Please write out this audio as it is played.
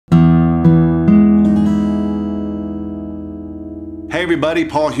Hey everybody,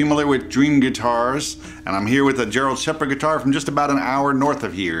 Paul Humler with Dream Guitars, and I'm here with a Gerald Sheppard guitar from just about an hour north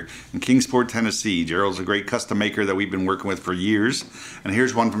of here in Kingsport, Tennessee. Gerald's a great custom maker that we've been working with for years, and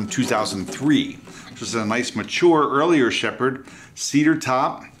here's one from 2003. This is a nice mature, earlier Sheppard, cedar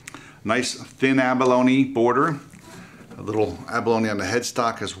top, nice thin abalone border, a little abalone on the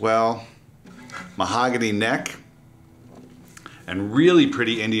headstock as well, mahogany neck, and really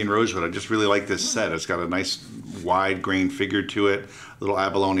pretty Indian rosewood. I just really like this set. It's got a nice wide grain figure to it, a little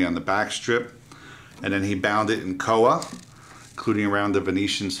abalone on the back strip, and then he bound it in koa, including around the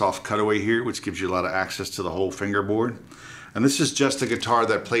Venetian soft cutaway here, which gives you a lot of access to the whole fingerboard. And this is just a guitar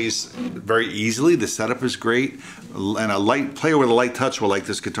that plays very easily. The setup is great, and a light player with a light touch will like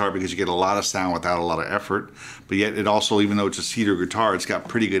this guitar because you get a lot of sound without a lot of effort. But yet it also, even though it's a cedar guitar, it's got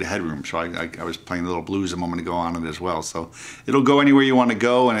pretty good headroom. So I was playing a little blues a moment ago on it as well. So it'll go anywhere you want to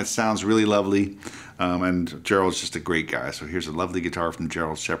go, and it sounds really lovely. And Gerald's just a great guy. So here's a lovely guitar from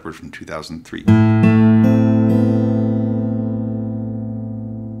Gerald Sheppard from 2003.